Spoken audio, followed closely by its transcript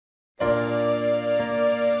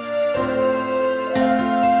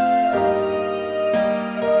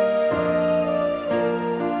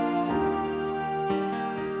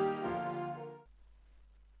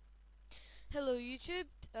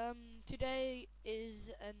today is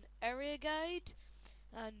an area guide,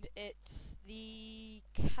 and it's the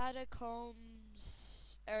Catacombs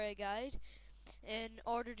area guide. In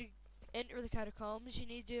order to enter the Catacombs, you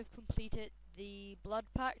need to have completed the Blood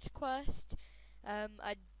Pact quest.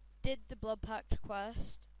 I did the Blood Pact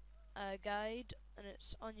quest guide, and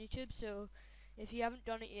it's on YouTube, so if you haven't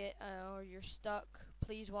done it yet or you're stuck,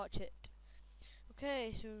 please watch it.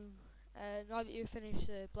 Okay, so now that you've finished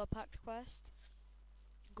the Blood Pact quest,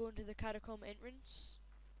 go into the Catacomb entrance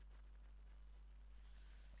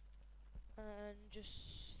and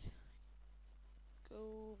just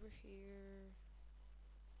go over here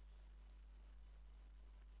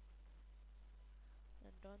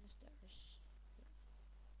and down the stairs.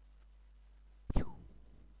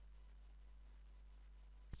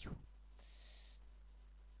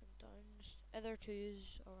 And down other two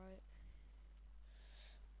is alright.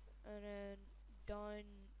 And then down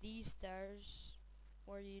these stairs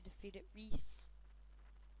where you defeated Reese.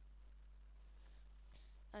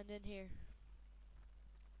 And in here.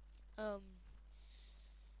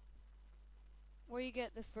 Where you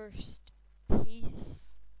get the first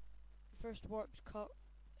piece, first warped cup,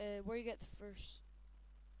 where you get the first,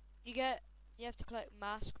 you have to collect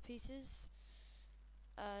mask pieces,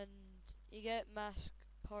 and you get mask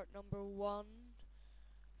part number 1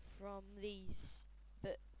 from these,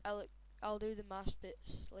 but I'll do the mask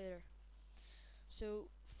bits later. So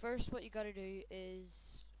first what you gotta do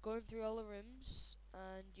is going through all the rooms,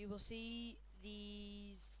 and you will see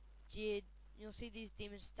these you'll see these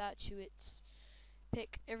demon statuettes.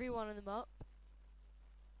 Pick every one of them up.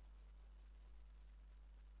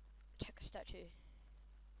 Take a statue.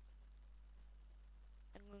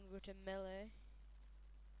 I'm going to go to melee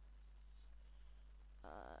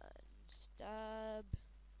and stab.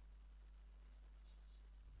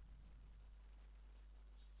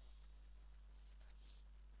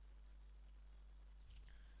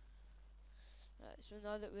 Right, so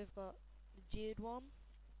now that we've got the jade one,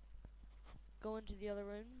 go into the other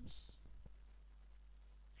rooms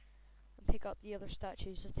and pick up the other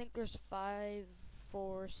statues. I think there's 5,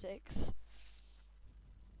 4, 6.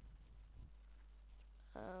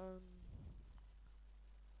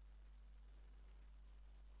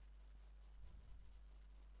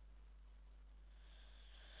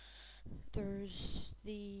 There's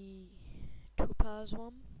the topaz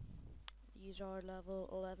one. These are level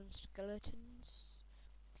 11 skeletons.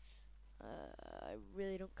 I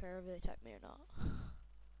really don't care if they attack me or not,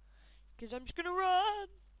 because I'm just gonna run!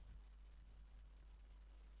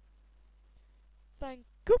 Thank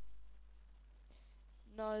you!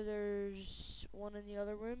 Now there's one in the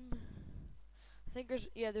other room. I think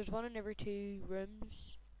there's one in every 2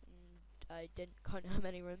 rooms. And I didn't count how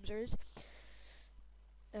many rooms there is.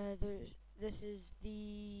 This is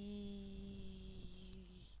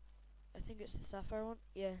I think it's the sapphire one.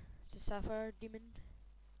 Yeah, it's a sapphire demon.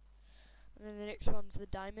 And then the next one's the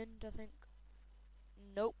diamond, I think.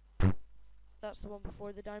 Nope. That's the one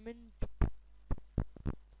before the diamond.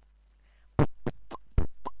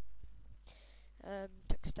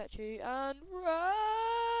 Take a statue and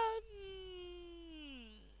run!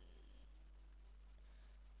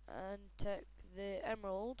 And take the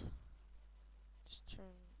emerald. Just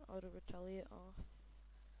turn auto retaliate off.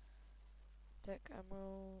 Take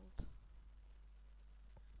emerald.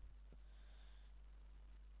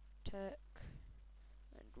 Take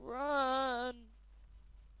and run!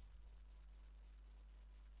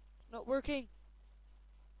 Not working!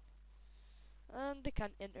 And they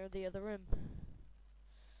can't enter the other room.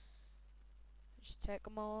 Just take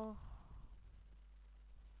them all.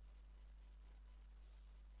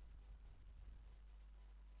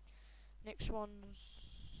 Next one's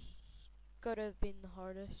gotta have been the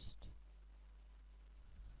hardest.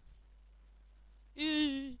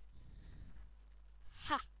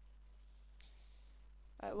 Ha!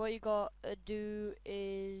 Right, what you gotta do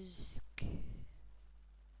is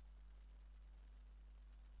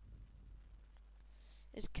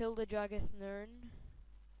kill the Dragath Nern.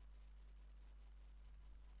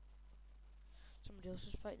 Somebody else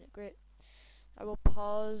is fighting it, great. I will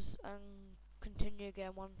pause and continue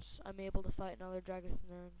again once I'm able to fight another Dragath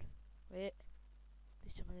Nern. Wait,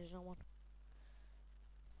 please tell me there's no one.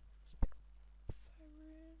 Let's pick up Fire Ends.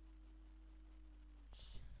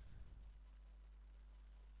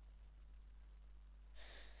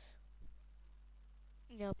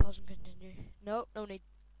 Yeah, I'll pause and continue. Nope, no need.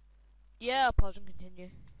 Yeah, I'll pause and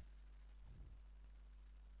continue.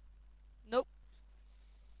 Nope.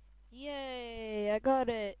 Yay, I got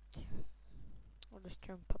it. I'll just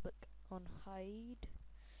turn public on hide.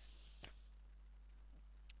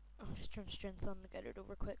 I'll just turn strength on to get it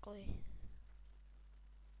over quickly.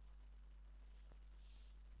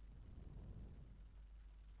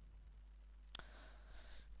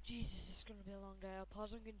 is going to be a long day. I'll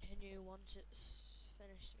pause and continue once it's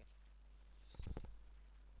finished again.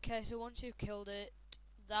 Okay, so once you've killed it,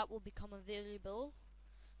 that will become available.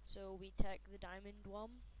 So we take the diamond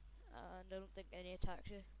one, and I don't think any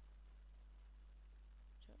attacks you.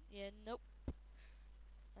 So, yeah, nope.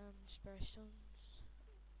 Spare stones.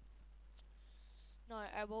 Now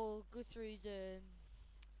I will go through the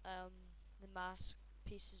mask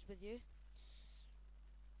pieces with you.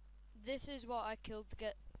 This is what I killed to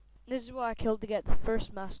get. This is what I killed to get the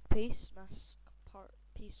first mask piece.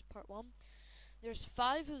 Piece part 1. There's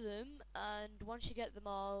 5 of them, and once you get them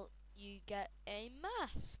all, you get a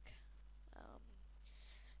mask.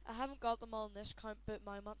 I haven't got them all in this account, but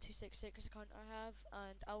my Mont266 account I have,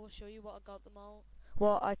 and I will show you what I got them all,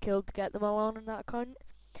 what I killed to get them all on in that account,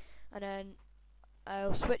 and then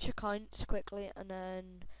I'll switch accounts quickly, and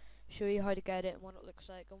then show you how to get it and what it looks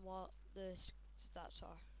like and what the stats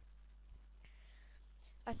are.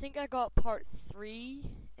 I think I got part 3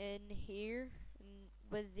 in here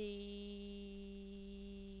with the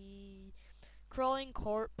crawling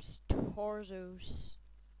corpse torsos.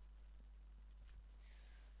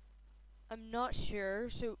 I'm not sure.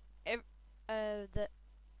 So but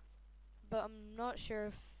I'm not sure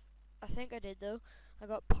if I think I did though. I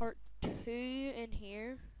got part 2 in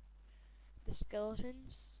here. The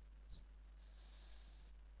skeletons.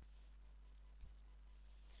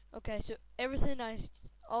 Okay, so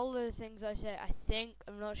all the things I say, I think,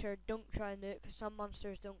 I'm not sure, don't try and do it, because some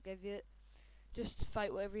monsters don't give you it. Just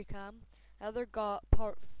fight whatever you can. I either got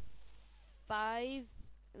part 5,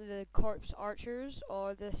 the corpse archers,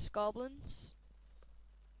 or the scoblins.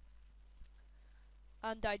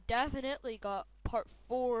 And I definitely got part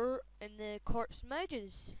 4 in the corpse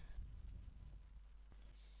mages.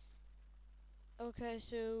 Okay,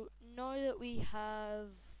 so now that we have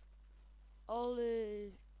all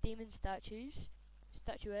the demon statuettes,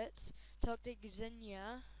 talk to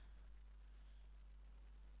Xenia.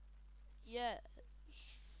 Yes.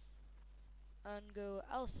 And go,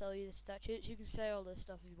 I'll sell you the statuettes. You can say all this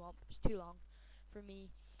stuff if you want, but it's too long for me.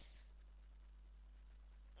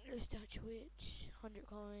 The statuettes, 100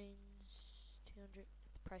 coins, 200,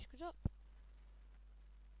 the price goes up.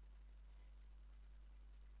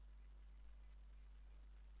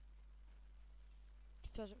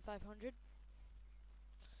 $2,500.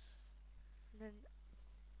 And then,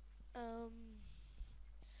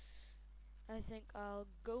 I think I'll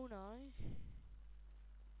go now.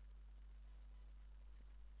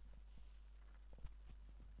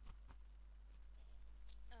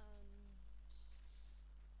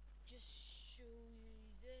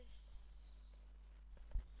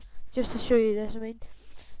 Just to show you this, I mean,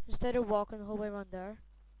 instead of walking the whole way around there,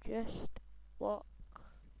 just walk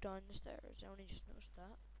down the stairs. I only just noticed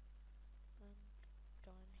that. And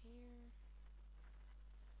down here.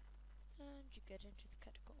 And you get into the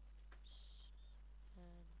catacombs.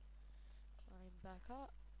 And climb back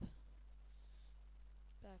up.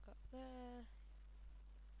 Back up there.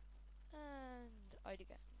 And out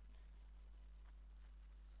again.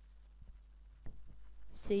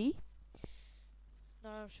 See?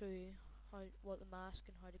 Now I'll show you what the mask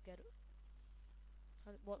and how to get it.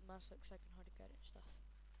 What the mask looks like and how to get it and stuff.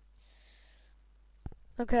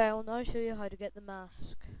 Okay, I will now show you how to get the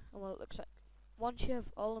mask and what it looks like. Once you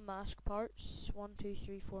have all the mask parts, 1, 2,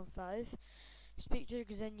 3, 4, and 5, speak to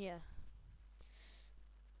Xenia.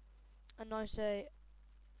 And now say,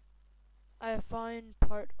 I have found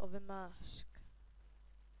part of a mask.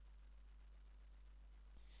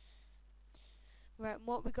 Right, and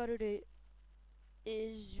what we gotta do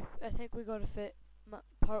is, I think we gotta fit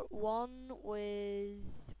part 1 with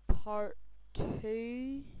part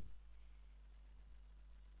 2.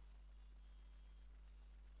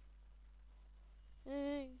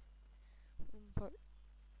 Part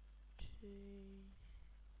 2.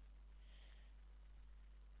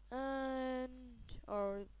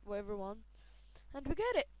 Or whatever one. And we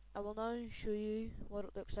get it! I will now show you what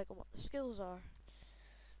it looks like and what the skills are.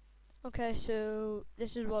 Okay, so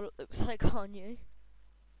this is what it looks like on you.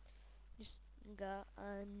 Just that,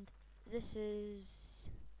 and this is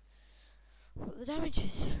what the damage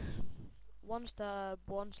is. 1 stab,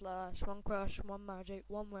 1 slash, 1 crush, 1 magic,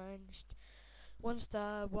 1 ranged. 1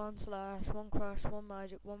 stab, 1 slash, 1 crush, 1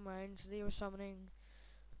 magic, 1 ranged, 0 summoning,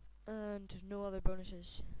 and no other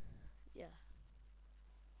bonuses. Yeah.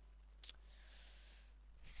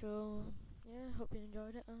 So, yeah, hope you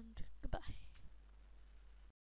enjoyed it, and goodbye.